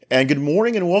And good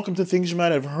morning and welcome to Things You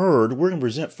Might Have Heard. We're going to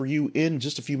present for you in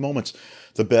just a few moments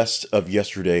the best of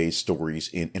yesterday's stories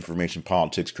in information,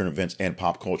 politics, current events, and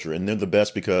pop culture. And they're the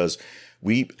best because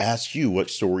we asked you what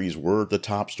stories were the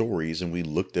top stories, and we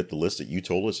looked at the list that you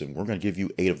told us, and we're going to give you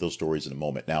 8 of those stories in a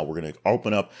moment. Now, we're going to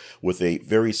open up with a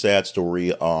very sad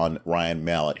story on Ryan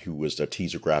Mallett, who was a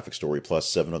teaser graphic story, plus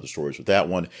 7 other stories with that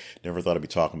one. Never thought I'd be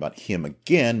talking about him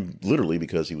again, literally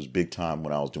because he was big time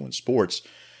when I was doing sports.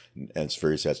 And it's a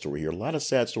very sad story here. A lot of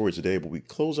sad stories today, but we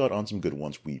close out on some good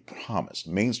ones, we promise.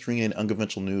 Mainstream and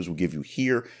unconventional news we'll give you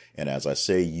here. And as I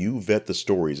say, you vet the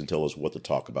stories and tell us what to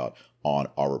talk about on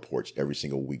our reports every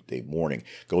single weekday morning.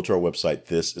 Go to our website,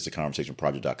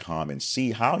 thisisaconversationproject.com, and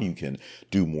see how you can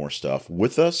do more stuff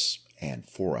with us and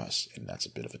for us. And that's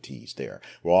a bit of a tease there.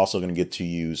 We're also going to get to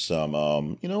you some,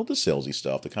 the salesy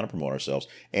stuff to kind of promote ourselves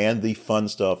and the fun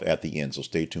stuff at the end. So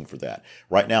stay tuned for that.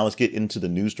 Right now, let's get into the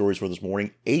news stories for this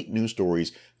morning. 8 news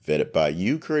stories vetted by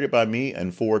you, created by me.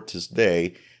 And for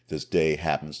today, this day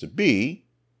happens to be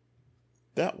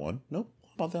that one. Nope.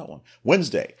 How about that one?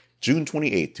 Wednesday, June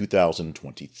 28th,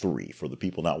 2023. For the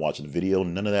people not watching the video,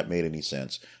 none of that made any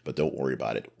sense, but don't worry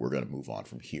about it. We're going to move on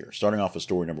from here. Starting off with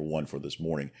story number 1 for this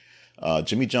morning.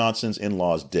 Jimmy Johnson's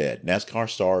in-laws dead. NASCAR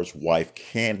star's wife,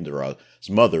 Candra's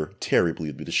mother, Terry,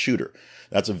 believed to be the shooter.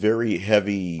 That's a very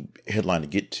heavy headline to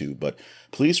get to, but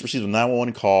police received a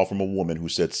 911 call from a woman who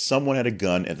said someone had a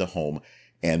gun at the home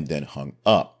and then hung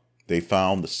up. They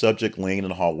found the subject laying in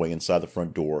the hallway inside the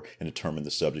front door and determined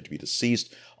the subject to be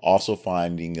deceased. Also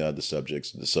finding the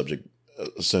subject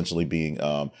essentially being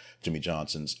Jimmy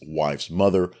Johnson's wife's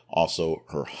mother, also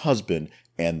her husband,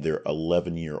 and their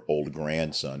 11-year-old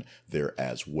grandson there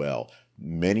as well.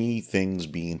 Many things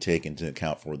being taken into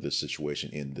account for this situation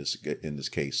in this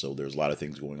case. So there's a lot of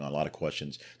things going on, a lot of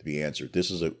questions to be answered. This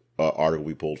is an article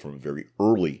we pulled from very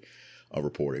early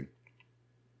reporting.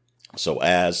 So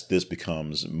as this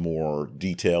becomes more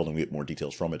detailed and we get more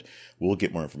details from it, we'll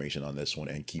get more information on this one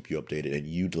and keep you updated. And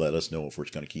you let us know if we're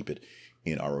going to keep it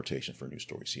in our rotation for news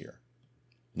stories here.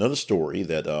 Another story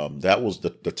that was the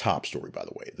top story, by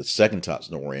the way. The second top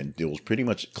story, and it was pretty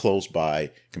much close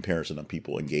by comparison on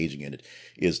people engaging in it,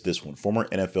 is this one. Former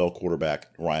NFL quarterback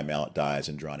Ryan Mallett dies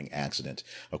in drowning accident.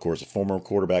 Of course, a former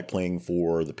quarterback playing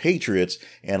for the Patriots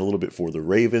and a little bit for the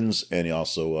Ravens, and he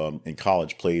also in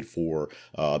college played for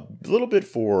a little bit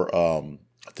for I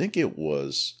think it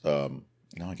was.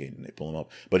 No, I can't pull him up.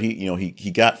 But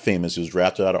he got famous. He was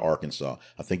drafted out of Arkansas.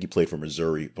 I think he played for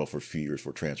Missouri, but for a few years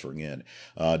before transferring in.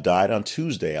 Died on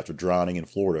Tuesday after drowning in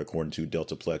Florida, according to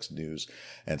Deltaplex News.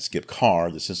 And Skip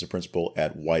Carr, the assistant principal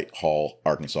at Whitehall,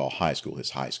 Arkansas High School,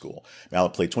 his high school.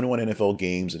 Mallett played 21 NFL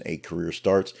games and 8 career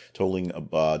starts, totaling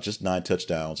just 9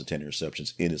 touchdowns and 10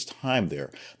 interceptions in his time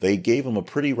there. They gave him a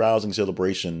pretty rousing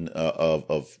celebration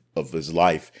of his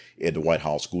life in the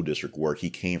Whitehall School District where he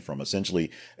came from. Essentially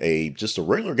just a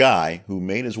regular guy who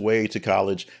made his way to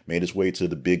college, made his way to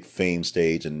the big fame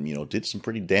stage, and did some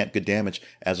pretty good damage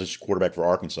as a quarterback for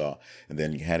Arkansas. And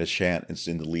then he had his chance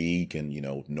in the league, and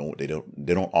no, they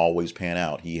don't always pan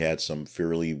out. He had some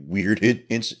fairly weird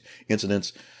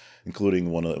incidents, including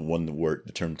one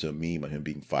that turned to a meme on him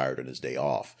being fired on his day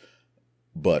off.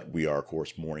 But we are, of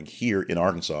course, mourning here in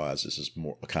Arkansas, as this is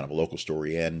more a kind of a local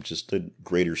story and just the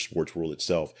greater sports world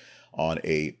itself, on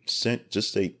a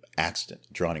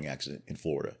drowning accident in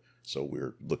Florida. So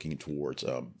we're looking towards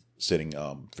setting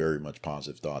very much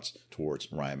positive thoughts towards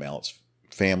Ryan Mallett's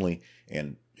family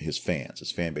and his fans.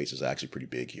 His fan base is actually pretty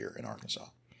big here in Arkansas.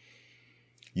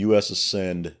 U.S. will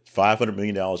send $500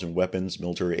 million in weapons,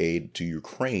 military aid to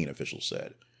Ukraine, officials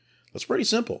said. That's pretty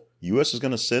simple. U.S. is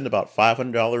going to send about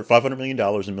 $500 million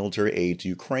in military aid to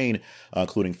Ukraine,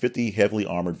 including 50 heavily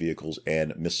armored vehicles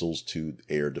and missiles to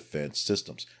air defense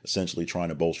systems, essentially trying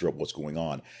to bolster up what's going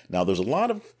on. Now, there's a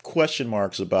lot of question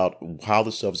marks about how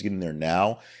this stuff is getting there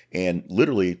now, and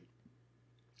literally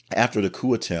after the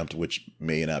coup attempt, which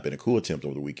may not have been a coup attempt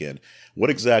over the weekend, what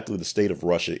exactly the state of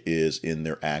Russia is in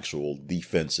their actual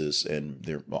defenses and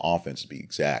their offense, to be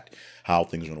exact, how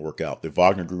things are going to work out. The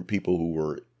Wagner Group people who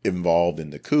were involved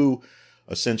in the coup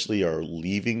essentially are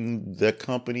leaving the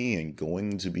company and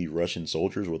going to be Russian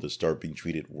soldiers, where they start being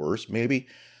treated worse, maybe.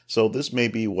 So this may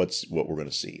be what we're going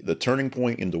to see. The turning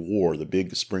point in the war, the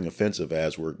big spring offensive,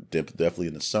 as we're definitely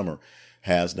in the summer,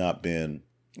 has not been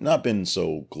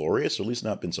so glorious, or at least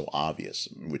not been so obvious,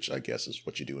 which I guess is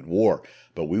what you do in war.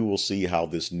 But we will see how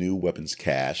this new weapons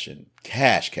cache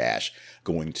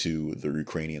going to the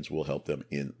Ukrainians will help them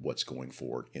in what's going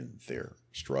forward in their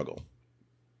struggle.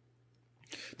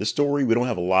 The story, we don't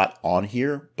have a lot on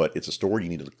here, but it's a story you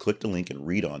need to click the link and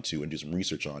read onto and do some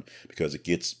research on, because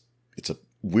it's a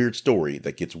weird story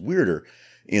that gets weirder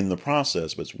in the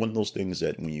process. But it's one of those things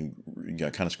that when you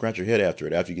kind of scratch your head after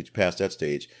you get past that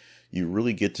stage, you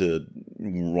really get to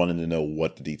running to know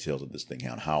what the details of this thing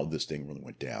and how this thing really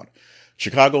went down.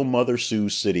 Chicago mother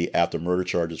sues city after murder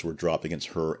charges were dropped against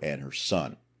her and her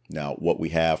son. Now, what we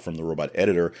have from the robot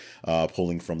editor,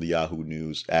 pulling from the Yahoo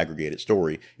News aggregated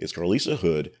story, is Carlisa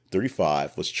Hood,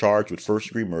 35, was charged with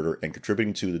first-degree murder and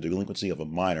contributing to the delinquency of a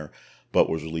minor, but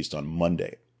was released on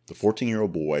Monday. The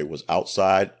 14-year-old boy was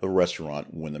outside a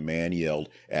restaurant when the man yelled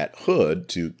at Hood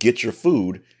to get your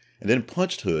food and then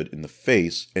punched Hood in the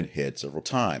face and head several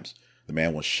times. The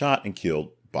man was shot and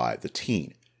killed by the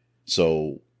teen.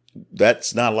 So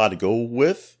that's not a lot to go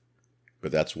with,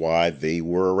 but that's why they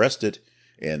were arrested.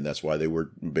 And that's why they were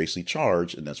basically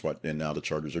charged, and now the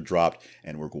charges are dropped,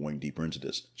 and we're going deeper into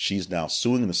this. She's now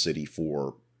suing the city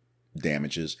for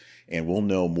damages, and we'll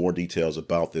know more details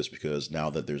about this because now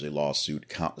that there's a lawsuit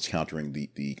countering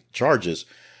the charges,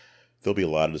 there'll be a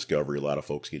lot of discovery, a lot of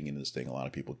folks getting into this thing, a lot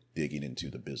of people digging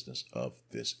into the business of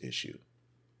this issue.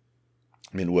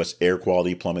 Midwest air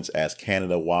quality plummets as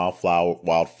Canada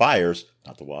wildfires,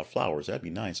 not the wildflowers, that'd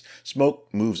be nice, smoke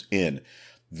moves in.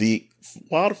 The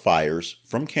wildfires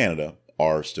from Canada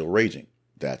are still raging.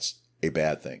 That's a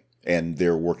bad thing. And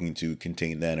they're working to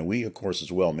contain that. And we, of course,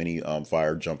 as well, many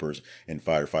fire jumpers and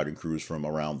firefighting crews from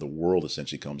around the world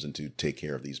essentially comes in to take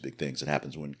care of these big things. It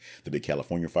happens when the big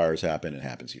California fires happen. It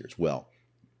happens here as well.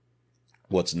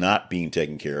 What's not being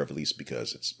taken care of, at least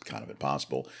because it's kind of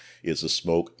impossible, is the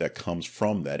smoke that comes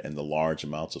from that and the large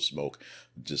amounts of smoke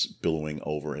just billowing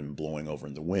over and blowing over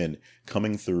in the wind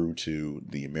coming through to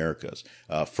the Americas.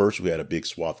 First, we had a big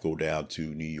swath go down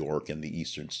to New York and the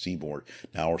eastern seaboard.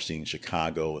 Now we're seeing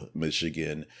Chicago,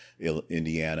 Michigan,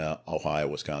 Indiana, Ohio,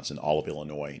 Wisconsin, all of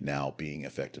Illinois now being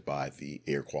affected by the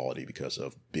air quality because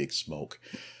of big smoke.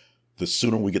 The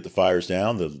sooner we get the fires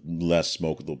down, the less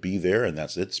smoke there'll be there, and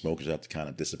that's it. Smoke just have to kind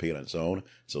of dissipate on its own.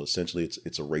 So essentially,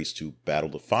 it's a race to battle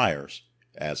the fires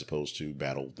as opposed to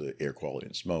battle the air quality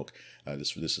and smoke.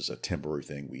 This is a temporary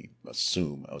thing. We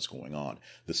assume what's going on.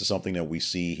 This is something that we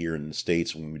see here in the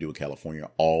States when we do in California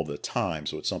all the time.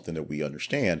 So it's something that we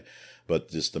understand. But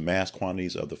just the mass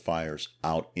quantities of the fires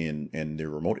out in the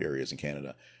remote areas in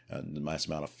Canada, the mass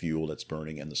amount of fuel that's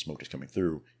burning and the smoke that's coming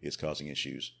through is causing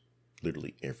issues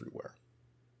literally everywhere.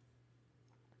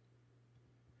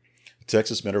 The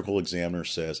Texas medical examiner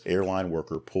says airline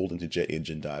worker pulled into jet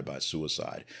engine died by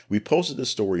suicide. We posted this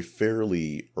story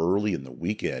fairly early in the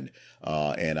weekend,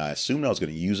 and I assumed I was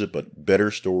going to use it, but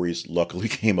better stories luckily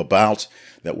came about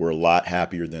that were a lot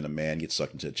happier than a man gets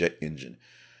sucked into a jet engine.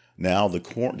 Now,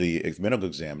 the medical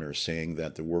examiner is saying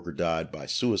that the worker died by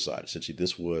suicide. Essentially,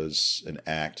 this was an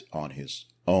act on his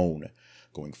own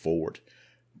going forward.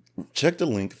 Check the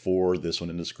link for this one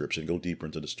in the description. Go deeper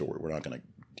into the story. We're not going to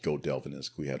go delve in this.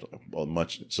 We have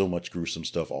so much gruesome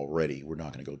stuff already. We're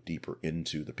not going to go deeper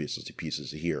into the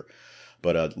pieces here.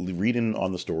 But reading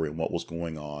on the story and what was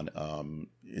going on,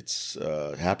 it's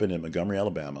happened in Montgomery,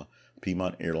 Alabama.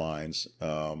 Piedmont Airlines,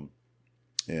 a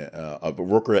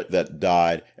worker that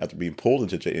died after being pulled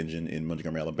into jet engine in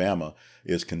Montgomery, Alabama,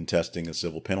 is contesting a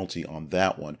civil penalty on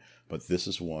that one. But this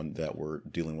is one that we're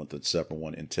dealing with, the separate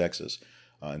one in Texas.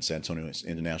 In San Antonio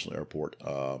International Airport,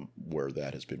 where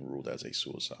that has been ruled as a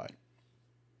suicide.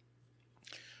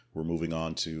 We're moving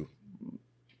on to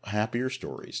happier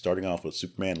stories, starting off with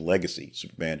Superman Legacy,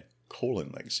 Superman :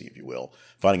 Legacy, if you will,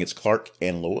 finding its Clark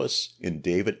and Lois in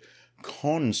David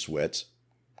Cornsweet,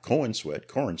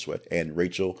 and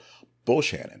Rachel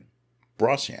Brosnahan.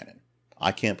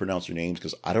 I can't pronounce their names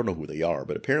because I don't know who they are,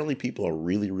 but apparently people are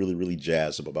really, really, really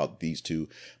jazzed about these two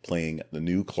playing the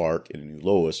new Clark and the new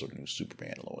Lois, or the new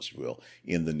Superman and Lois, if you will,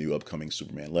 in the new upcoming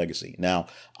Superman Legacy. Now,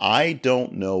 I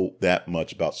don't know that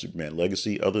much about Superman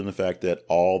Legacy other than the fact that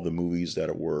all the movies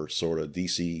that were sort of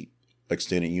DC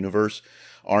Extended Universe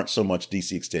aren't so much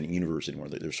DC Extended Universe anymore.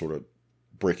 They're sort of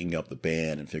breaking up the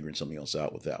band and figuring something else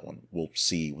out with that one. We'll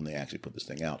see when they actually put this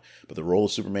thing out. But the role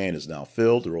of Superman is now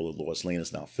filled. The role of Lois Lane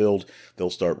is now filled.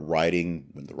 They'll start writing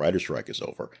when the writer's strike is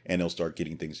over, and they'll start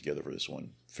getting things together for this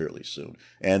one fairly soon.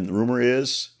 And the rumor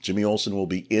is Jimmy Olsen will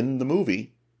be in the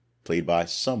movie, played by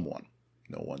someone.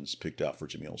 No one's picked out for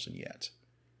Jimmy Olsen yet.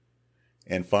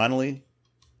 And finally,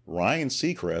 Ryan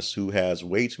Seacrest, who has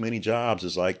way too many jobs,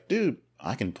 is like, dude,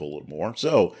 I can pull a little more.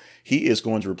 So he is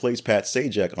going to replace Pat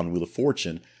Sajak on Wheel of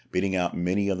Fortune, beating out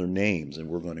many other names. And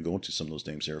we're going to go into some of those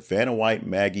names here. Vanna White,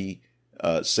 Maggie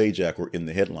Sajak were in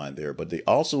the headline there. But they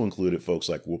also included folks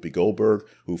like Whoopi Goldberg,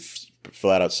 who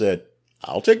flat out said,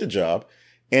 I'll take the job.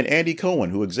 And Andy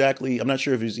Cohen, who exactly, I'm not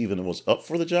sure if he's even was up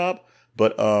for the job,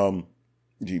 but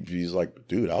He's like,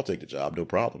 dude, I'll take the job, no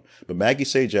problem. But Maggie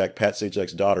Sajak, Pat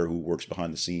Sajak's daughter, who works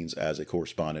behind the scenes as a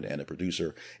correspondent and a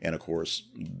producer, and of course,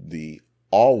 the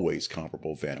always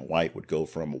comparable Vanna White, would go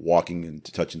from walking and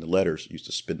to touching the letters, used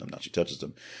to spin them, now she touches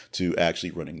them, to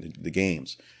actually running the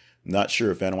games. Not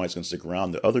sure if Vanna White's going to stick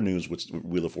around. The other news with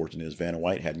Wheel of Fortune is Vanna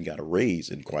White hadn't got a raise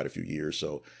in quite a few years,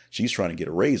 so she's trying to get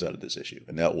a raise out of this issue.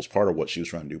 And that was part of what she was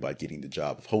trying to do by getting the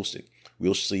job of hosting.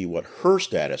 We'll see what her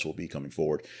status will be coming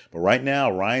forward. But right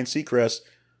now, Ryan Seacrest,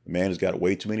 the man has got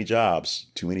way too many jobs,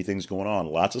 too many things going on,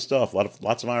 lots of stuff,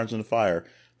 lots of irons in the fire.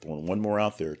 Throwing one more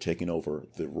out there, taking over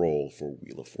the role for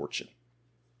Wheel of Fortune.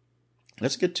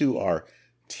 Let's get to our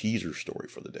teaser story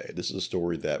for the day. This is a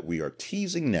story that we are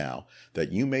teasing now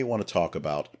that you may want to talk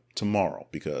about tomorrow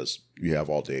because you have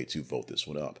all day to vote this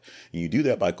one up. And you do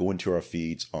that by going to our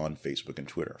feeds on Facebook and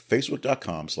Twitter.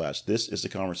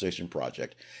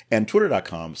 Facebook.com/ThisIsTheConversationProject and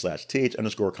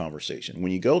Twitter.com/TH_conversation.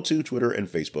 When you go to Twitter and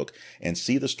Facebook and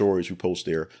see the stories we post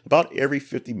there about every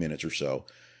 50 minutes or so,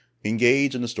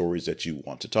 engage in the stories that you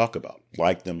want to talk about.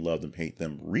 Like them, love them, hate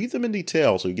them. Read them in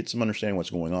detail so you get some understanding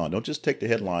what's going on. Don't just take the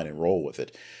headline and roll with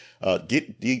it.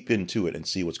 Get deep into it and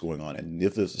see what's going on. And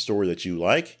if there's a story that you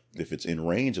like, if it's in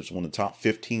range, if it's one of the top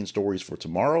 15 stories for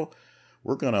tomorrow,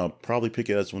 we're going to probably pick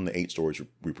it as one of the 8 stories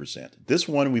we present. This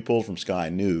one we pulled from Sky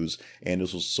News, and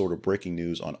this was sort of breaking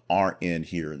news on our end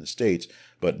here in the States.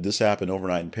 But this happened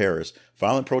overnight in Paris.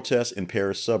 Violent protests in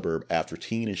Paris suburb after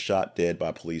teen is shot dead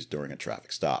by police during a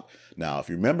traffic stop. Now, if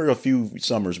you remember a few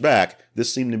summers back,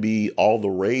 this seemed to be all the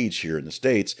rage here in the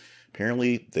States.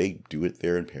 Apparently, they do it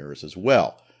there in Paris as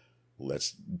well.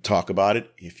 Let's talk about it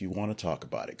if you want to talk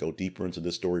about it. Go deeper into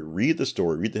this story. Read the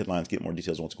story. Read the headlines. Get more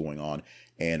details on what's going on.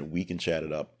 And we can chat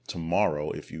it up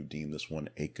tomorrow if you deem this one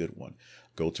a good one.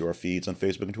 Go to our feeds on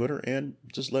Facebook and Twitter and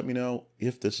just let me know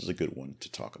if this is a good one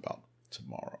to talk about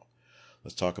tomorrow.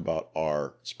 Let's talk about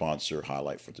our sponsor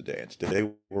highlight for today. And today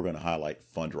we're going to highlight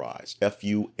Fundrise.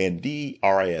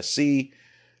 FUNDRISC.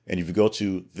 And if you go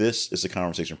to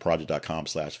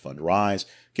thisistheconversationproject.com/fundrise,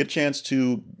 get a chance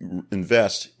to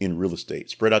invest in real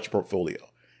estate. Spread out your portfolio.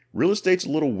 Real estate's a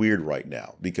little weird right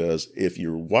now because if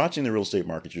you're watching the real estate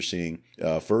market, you're seeing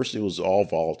first it was all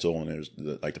volatile and there's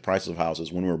like the prices of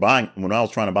houses. When I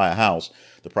was trying to buy a house,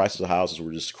 the prices of houses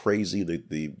were just crazy.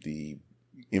 The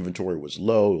inventory was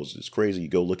low. It was just crazy. You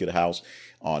go look at a house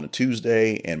on a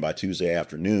Tuesday, and by Tuesday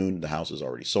afternoon, the house is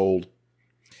already sold.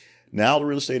 Now the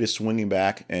real estate is swinging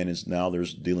back, and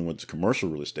there's dealing with commercial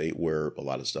real estate where a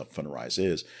lot of stuff Fundrise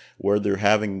is, where they're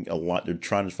having they're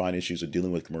trying to find issues of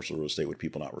dealing with commercial real estate with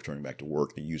people not returning back to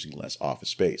work and using less office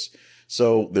space.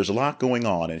 So there's a lot going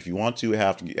on, and if you want to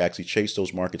have to actually chase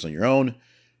those markets on your own,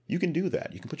 you can do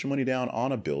that. You can put your money down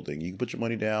on a building. You can put your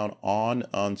money down on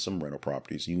some rental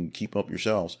properties. You can keep up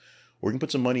yourselves. Or you can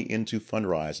put some money into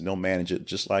Fundrise and they'll manage it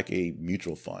just like a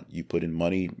mutual fund. You put in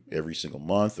money every single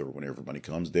month or whenever money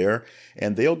comes there,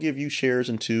 and they'll give you shares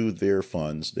into their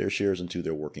funds, their shares into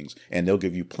their workings, and they'll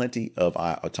give you plenty of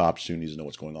opportunities to know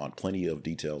what's going on, plenty of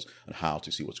details on how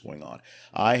to see what's going on.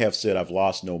 I have said I've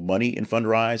lost no money in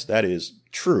Fundrise. That is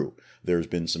true. There's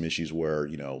been some issues where,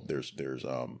 there's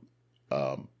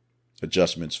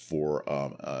adjustments for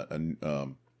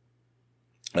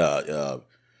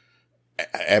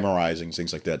amortizing,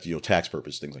 things like that, tax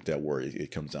purpose, things like that, where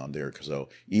it comes down there. So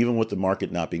even with the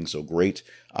market not being so great,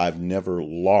 I've never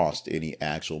lost any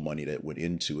actual money that went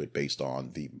into it based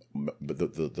on the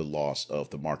loss of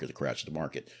the market, the crash of the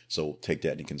market. So take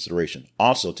that into consideration.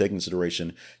 Also, take into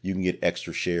consideration, you can get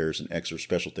extra shares and extra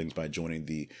special things by joining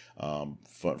the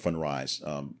Fundrise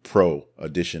Pro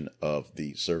edition of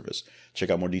the service. Check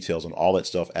out more details on all that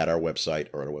stuff at our website,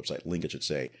 or at our website link, I should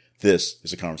say. This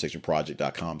is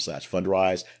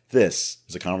theconversationproject.com/fundrise. This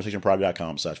is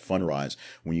theconversationproject.com/fundrise.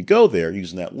 When you go there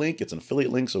using that link, it's an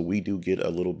affiliate link, so we do get a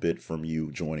little bit from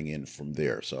you joining in from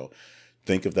there. So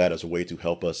think of that as a way to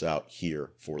help us out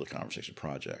here for the Conversation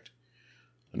Project.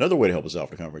 Another way to help us out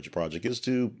for the Conversation Project is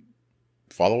to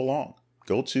follow along.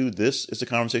 Go to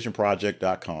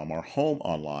thisistheconversationproject.com, our home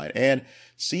online, and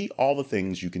see all the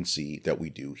things you can see that we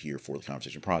do here for the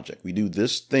Conversation Project. We do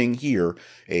this thing here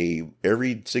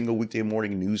every single weekday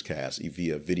morning newscast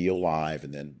via video live,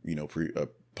 and then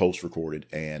post recorded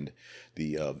and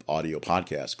the audio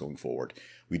podcast going forward.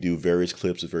 We do various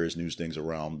clips of various news things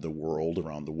around the world,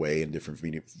 around the way, and different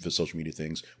social media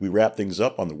things. We wrap things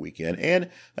up on the weekend,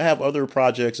 and I have other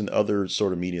projects and other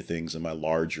sort of media things in my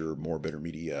larger, more better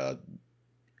media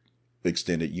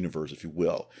extended universe, if you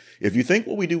will. If you think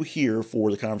what we do here for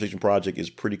the Conversation Project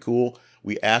is pretty cool,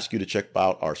 we ask you to check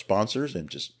out our sponsors and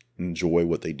just enjoy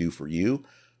what they do for you.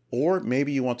 Or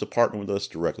maybe you want to partner with us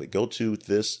directly. Go to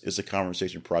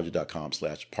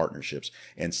thisisaconversationproject.com/partnerships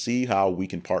and see how we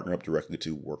can partner up directly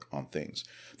to work on things.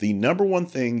 The number one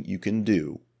thing you can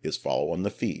do is follow on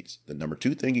the feeds. The number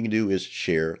two thing you can do is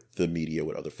share the media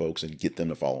with other folks and get them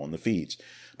to follow on the feeds.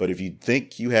 But if you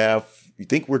think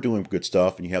we're doing good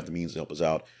stuff and you have the means to help us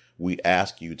out, we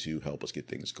ask you to help us get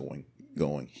things going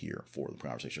here for the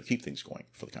conversation, or keep things going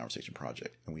for the Conversation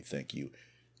Project. And we thank you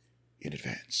in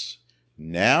advance.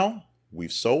 Now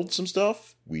we've sold some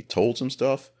stuff, we told some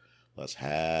stuff. Let's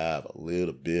have a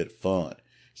little bit of fun.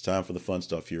 It's time for the fun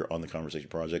stuff here on the Conversation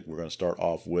Project. We're going to start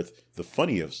off with the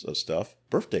funniest of stuff,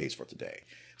 birthdays for today.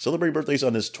 Celebrating birthdays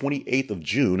on this 28th of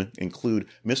June include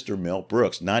Mr. Mel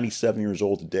Brooks, 97 years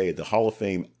old today, the Hall of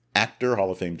Fame actor, Hall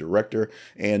of Fame director,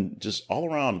 and just all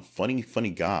around funny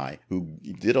guy who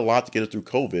did a lot to get us through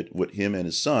COVID with him and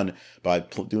his son by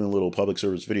doing little public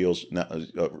service videos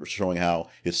showing how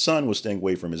his son was staying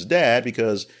away from his dad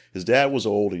because his dad was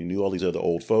old and he knew all these other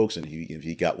old folks, and if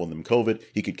he got one of them COVID,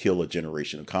 he could kill a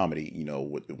generation of comedy,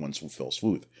 with one fell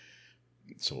swoop.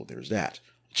 So there's that.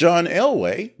 John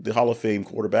Elway, the Hall of Fame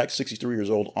quarterback, 63 years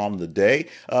old on the day.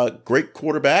 Great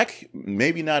quarterback,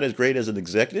 maybe not as great as an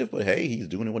executive, but hey, he's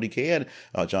doing what he can.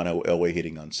 John Elway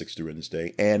hitting on 63 on this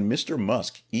day. And Mr.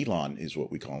 Musk, Elon is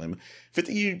what we call him,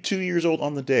 52 years old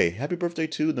on the day. Happy birthday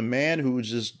to the man who is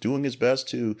just doing his best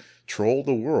to troll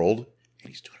the world. And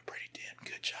he's doing a pretty damn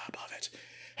good job of it.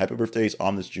 Happy birthdays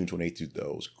on this June 28th to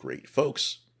those great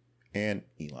folks and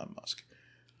Elon Musk.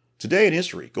 Today in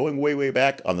history, going way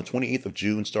back on the 28th of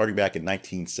June, starting back in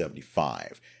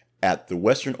 1975, at the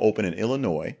Western Open in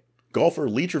Illinois, golfer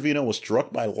Lee Trevino was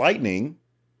struck by lightning,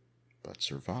 but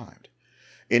survived.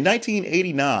 In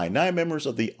 1989, 9 members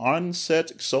of the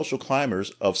Onset Social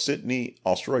Climbers of Sydney,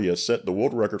 Australia, set the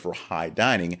world record for high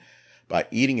dining by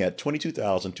eating at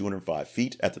 22,205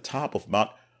 feet at the top of Mount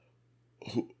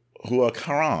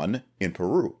Huacaran in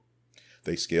Peru.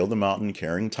 They scaled the mountain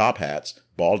carrying top hats,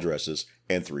 ball dresses,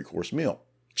 and 3-course meal,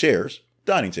 chairs,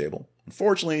 dining table.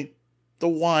 Unfortunately, the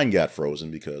wine got frozen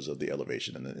because of the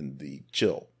elevation and the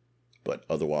chill. But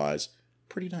otherwise,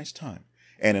 pretty nice time.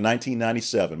 And in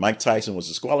 1997, Mike Tyson was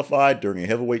disqualified during a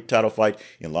heavyweight title fight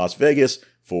in Las Vegas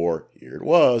for, here it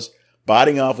was,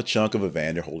 biting off a chunk of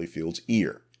Evander Holyfield's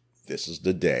ear. This is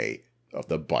the day of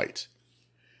the bite.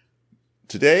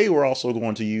 Today, we're also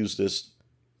going to use this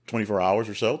 24 hours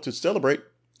or so to celebrate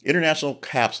International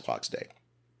Caps Locks Day.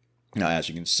 Now, as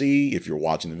you can see, if you're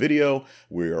watching the video,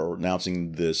 we are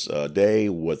announcing this day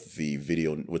with the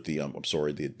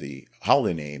the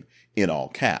holiday name in all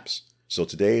caps. So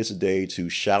today is a day to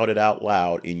shout it out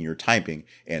loud in your typing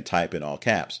and type in all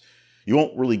caps. You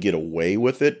won't really get away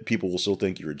with it. People will still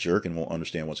think you're a jerk and won't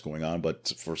understand what's going on.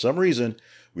 But for some reason,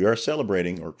 we are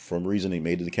celebrating, or for some reason they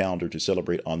made it to the calendar to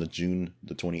celebrate on the June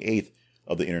the 28th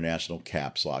of the International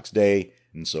Caps Locks Day.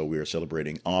 And so we are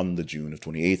celebrating on the June of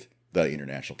 28th, the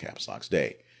International Caps Locks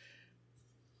Day.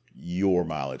 Your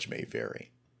mileage may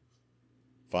vary.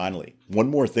 Finally, one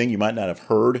more thing you might not have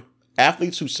heard.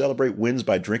 Athletes who celebrate wins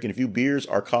by drinking a few beers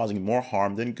are causing more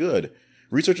harm than good.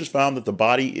 Researchers found that the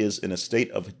body is in a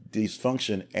state of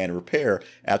dysfunction and repair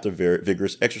after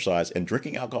vigorous exercise, and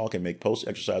drinking alcohol can make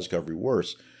post-exercise recovery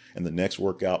worse and the next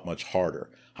workout much harder.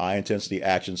 High-intensity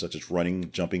actions such as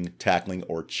running, jumping, tackling,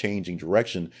 or changing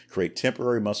direction create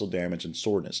temporary muscle damage and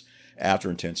soreness. After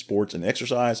intense sports and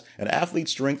exercise, an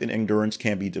athlete's strength and endurance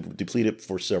can be depleted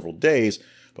for several days,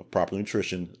 but proper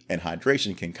nutrition and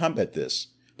hydration can combat this.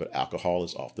 But alcohol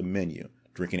is off the menu.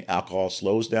 Drinking alcohol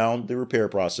slows down the repair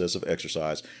process of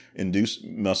exercise-induced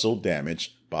muscle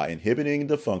damage by inhibiting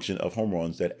the function of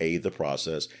hormones that aid the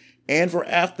process. And for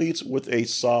athletes with a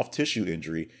soft tissue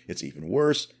injury, it's even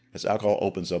worse, as alcohol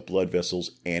opens up blood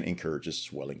vessels and encourages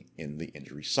swelling in the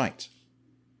injury site.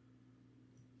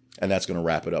 And that's going to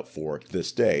wrap it up for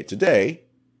this day. Today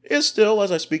is still,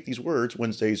 as I speak these words,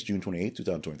 Wednesday is June 28,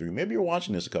 2023. Maybe you're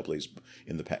watching this a couple days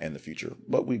in the future,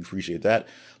 but we appreciate that.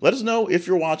 Let us know if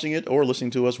you're watching it or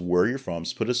listening to us, where you're from.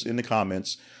 Just put us in the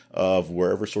comments of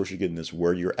wherever source you're getting this,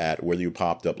 where you're at, whether you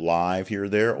popped up live here or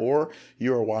there, or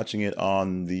you are watching it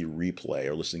on the replay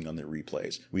or listening on the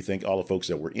replays. We thank all the folks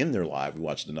that were in there live. We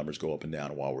watch the numbers go up and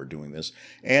down while we're doing this,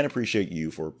 and appreciate you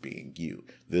for being you.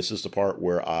 This is the part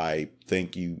where I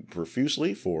thank you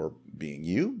profusely for being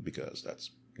you, because that's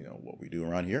what we do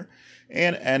around here,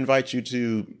 and I invite you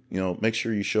to, make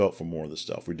sure you show up for more of this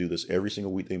stuff. We do this every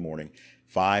single weekday morning,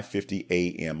 5:50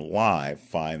 a.m. live.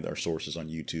 Find our sources on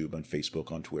YouTube, on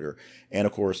Facebook, on Twitter, and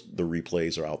of course the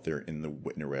replays are out there in the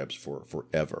interwebs for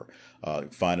forever.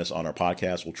 Find us on our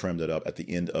podcast. We'll trim that up at the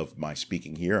end of my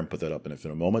speaking here and put that up in a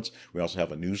few moments. We also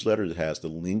have a newsletter that has the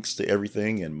links to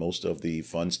everything and most of the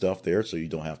fun stuff there, so you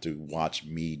don't have to watch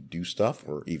me do stuff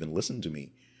or even listen to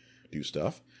me do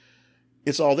stuff.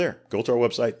 It's all there. Go to our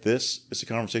website,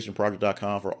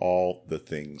 thisistheconversationproject.com, for all the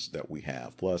things that we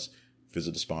have. Plus,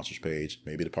 visit the sponsors page,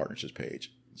 maybe the partnerships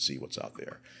page, and see what's out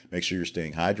there. Make sure you're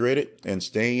staying hydrated and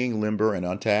staying limber and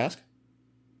on task,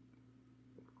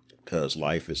 because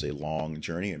life is a long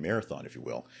journey, a marathon, if you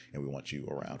will, and we want you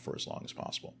around for as long as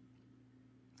possible.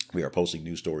 We are posting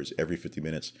news stories every 50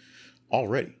 minutes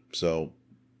already, so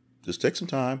just take some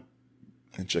time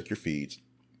and check your feeds,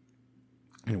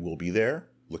 and we'll be there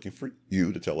looking for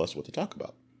you to tell us what to talk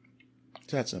about.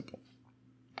 It's that simple.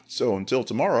 So until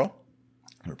tomorrow,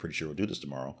 we're pretty sure we'll do this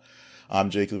tomorrow. I'm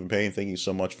Jake Cleveland Payne. Thank you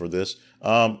so much for this.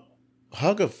 Hug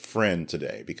a friend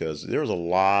today, because there was a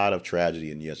lot of tragedy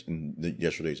in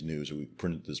yesterday's news that we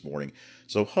printed this morning.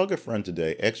 So hug a friend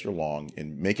today, extra long,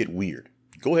 and make it weird.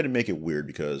 Go ahead and make it weird,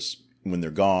 because when they're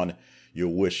gone,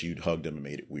 you'll wish you'd hugged them and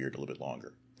made it weird a little bit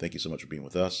longer. Thank you so much for being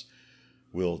with us.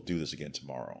 We'll do this again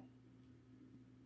tomorrow.